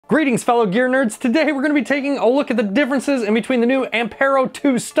Greetings fellow gear nerds. Today we're going to be taking a look at the differences in between the new Ampero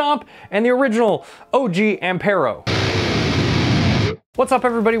 2 Stomp and the original 𝗬𝗓𝗄𝗧. What's up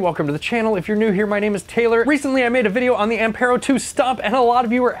everybody, welcome to the channel. If you're new here, my name is Taylor. Recently I made a video on the Ampero 2 Stomp and a lot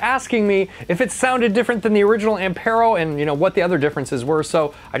of you were asking me if it sounded different than the original Ampero and what the other differences were,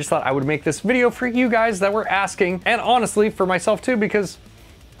 so I just thought I would make this video for you guys that were asking, and honestly for myself too, because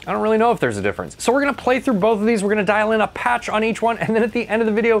I don't really know if there's a difference. So we're gonna play through both of these, we're gonna dial in a patch on each one, and then at the end of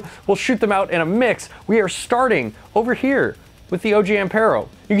the video, we'll shoot them out in a mix. We are starting over here with the 𝗬𝗓𝗄𝗧.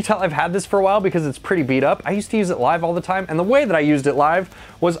 You can tell I've had this for a while because it's pretty beat up. I used to use it live all the time, and the way that I used it live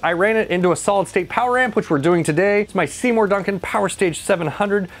was I ran it into a solid state power amp, which we're doing today. It's my Seymour Duncan Power Stage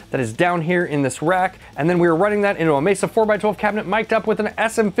 700 that is down here in this rack, and then we were running that into a Mesa 4x12 cabinet mic'd up with an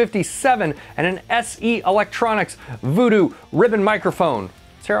SM57 and an SE Electronics Voodoo ribbon microphone.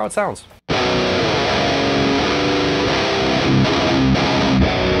 Let's hear how it sounds.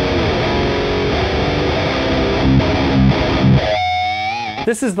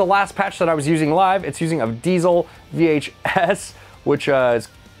 This is the last patch that I was using live. It's using a Diesel VHS, which is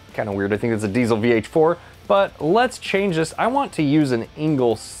kind of weird. I think it's a Diesel VH4, but let's change this. I want to use an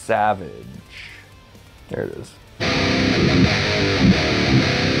𝗦𝗐𝗰𝗶𝗹𝗀𝗀. There it is.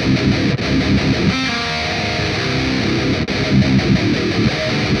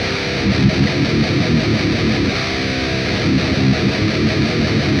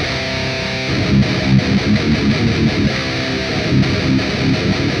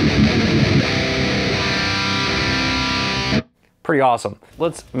 Pretty awesome.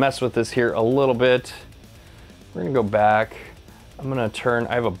 Let's mess with this here a little bit. We're gonna go back. I'm gonna turn,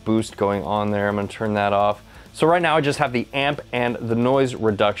 I have a boost going on there. I'm gonna turn that off. So right now I just have the amp and the noise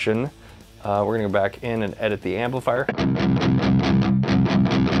reduction. We're gonna go back in and edit the amplifier.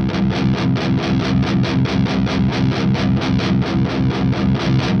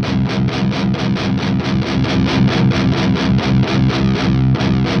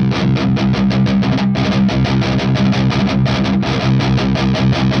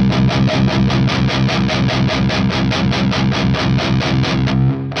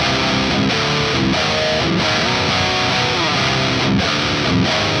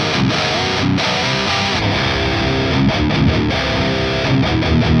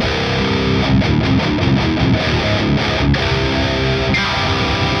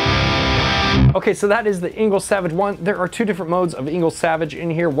 Okay, so that is the 𝗦𝗐𝗰𝗋𝗀. There are two different modes of 𝗦𝗐𝗰𝗋𝗀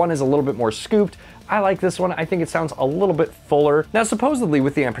in here. One is a little bit more scooped. I like this one. I think it sounds a little bit fuller. Now, supposedly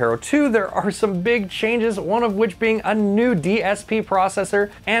with the Ampero 2, there are some big changes, one of which being a new DSP processor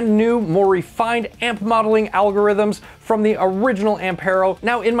and new, more refined amp modeling algorithms from the original Ampero.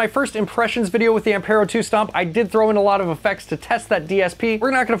 Now, in my first impressions video with the Ampero 2 Stomp, I did throw in a lot of effects to test that DSP.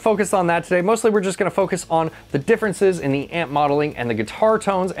 We're not gonna focus on that today. Mostly, we're just gonna focus on the differences in the amp modeling and the guitar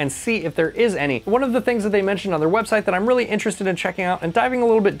tones and see if there is any. One of the things that they mentioned on their website that I'm really interested in checking out and diving a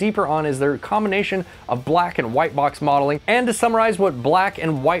little bit deeper on is their combination of black and white box modeling. And to summarize what black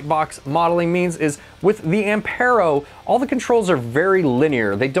and white box modeling means is with the Ampero, all the controls are very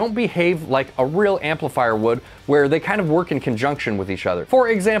linear. They don't behave like a real amplifier would, where they kind of work in conjunction with each other. For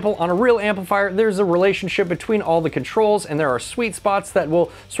example, on a real amplifier, there's a relationship between all the controls, and there are sweet spots that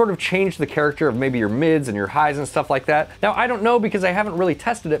will sort of change the character of maybe your mids and your highs and stuff like that. Now, I don't know because I haven't really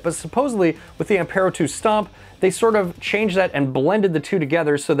tested it, but supposedly with the Ampero 2 Stomp, they sort of changed that and blended the two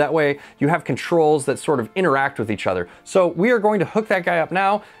together so that way you have controls that sort of interact with each other. So we are going to hook that guy up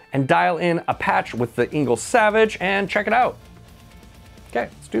now and dial in a patch with the 𝗦𝗐𝗰𝗋𝗀 and check it out. Okay,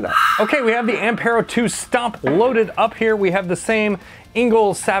 let's do that. Okay, we have the Ampero 2 Stomp loaded up here. We have the same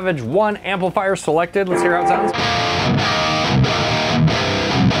𝗦𝗐𝗰𝗋𝗀 amplifier selected. Let's hear how it sounds.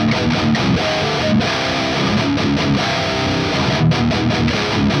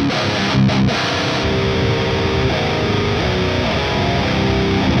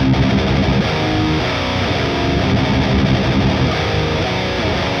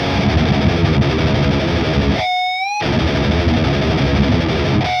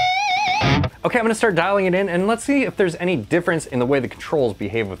 Okay, I'm gonna start dialing it in and let's see if there's any difference in the way the controls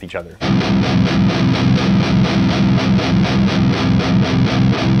behave with each other.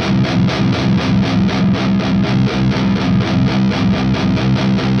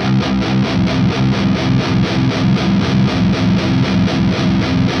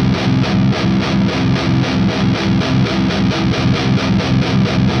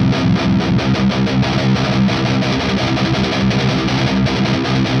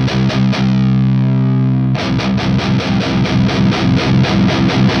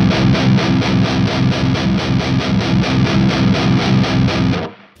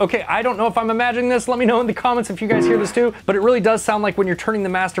 Okay, I don't know if I'm imagining this. Let me know in the comments if you guys hear this too, but it really does sound like when you're turning the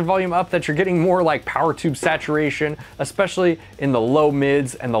master volume up that you're getting more like power tube saturation, especially in the low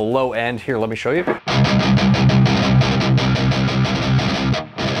mids and the low end. Here, let me show you.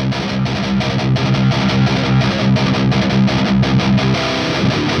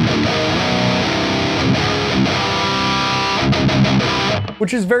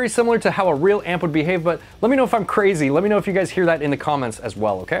 Which is very similar to how a real amp would behave, but let me know if I'm crazy. Let me know if you guys hear that in the comments as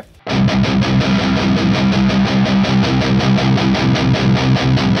well, okay?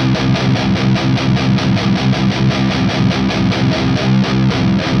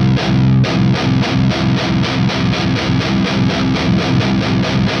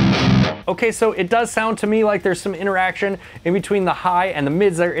 Okay, so it does sound to me like there's some interaction in between the high and the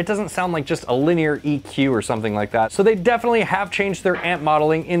mids there. It doesn't sound like just a linear EQ or something like that. So they definitely have changed their amp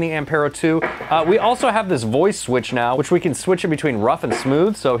modeling in the Ampero 2. We also have this voice switch now, which we can switch in between rough and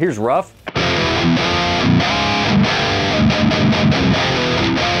smooth. So here's rough.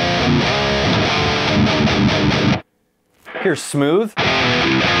 Here's smooth.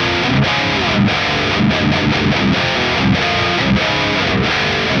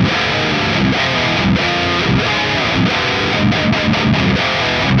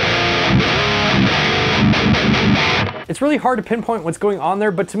 It's really hard to pinpoint what's going on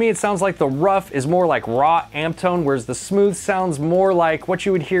there, but to me it sounds like the rough is more like raw amp tone, whereas the smooth sounds more like what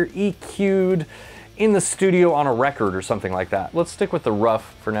you would hear EQ'd in the studio on a record or something like that. Let's stick with the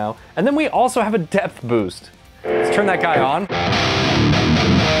rough for now. And then we also have a depth boost. Let's turn that guy on.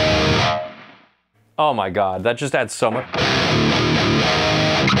 Oh my God, that just adds so much.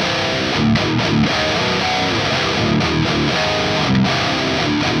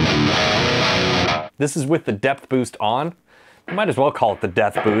 This is with the depth boost on. You might as well call it the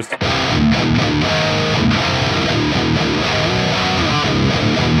depth boost.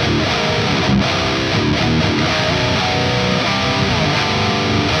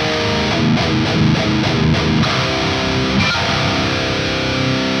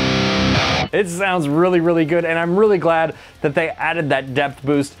 It sounds really, really good, and I'm really glad that they added that depth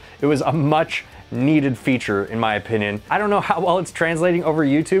boost. It was a much needed feature in my opinion. I don't know how well it's translating over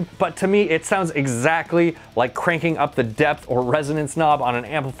YouTube, but to me it sounds exactly like cranking up the depth or resonance knob on an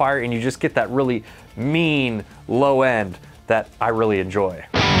amplifier and you just get that really mean low end that I really enjoy.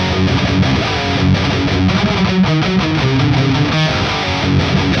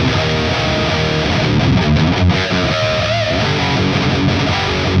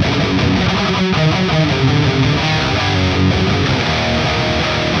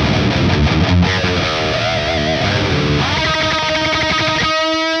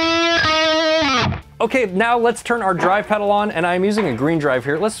 Okay, now let's turn our drive pedal on, and I'm using a green drive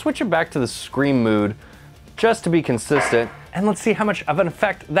here. Let's switch it back to the scream mood just to be consistent, and let's see how much of an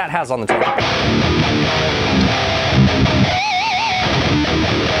effect that has on the tone.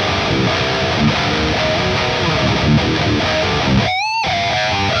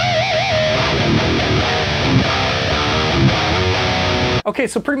 Okay,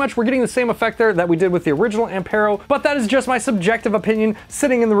 so pretty much we're getting the same effect there that we did with the original Ampero, but that is just my subjective opinion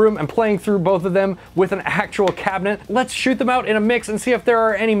sitting in the room and playing through both of them with an actual cabinet. Let's shoot them out in a mix and see if there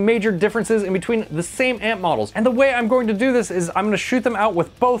are any major differences in between the same amp models. And the way I'm going to do this is I'm going to shoot them out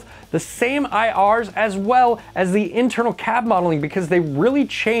with both the same IRs as well as the internal cab modeling, because they really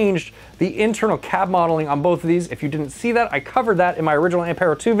changed the internal cab modeling on both of these. If you didn't see that, I covered that in my original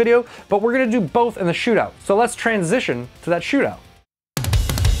Ampero 2 video, but we're going to do both in the shootout. So let's transition to that shootout.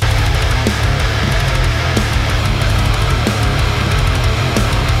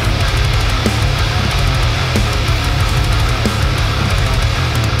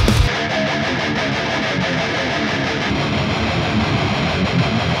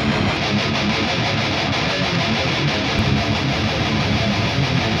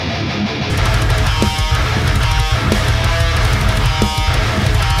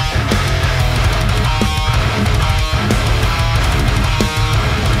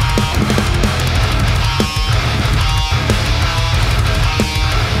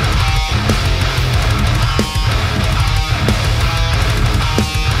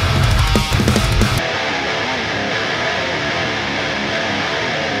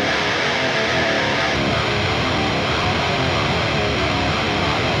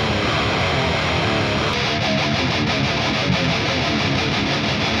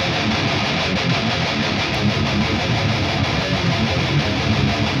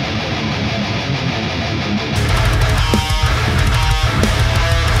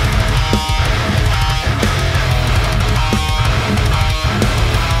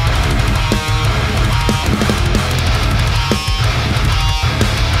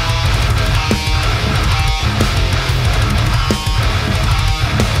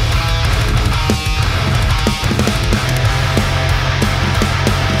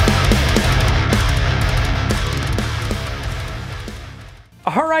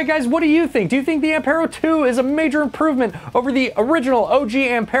 All right, guys, what do you think? Do you think the Ampero 2 is a major improvement over the original OG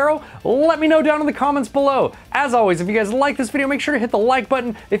Ampero? Let me know down in the comments below. As always, if you guys like this video, make sure to hit the like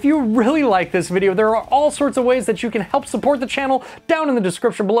button. If you really like this video, there are all sorts of ways that you can help support the channel down in the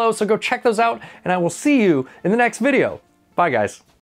description below, so go check those out, and I will see you in the next video. Bye, guys.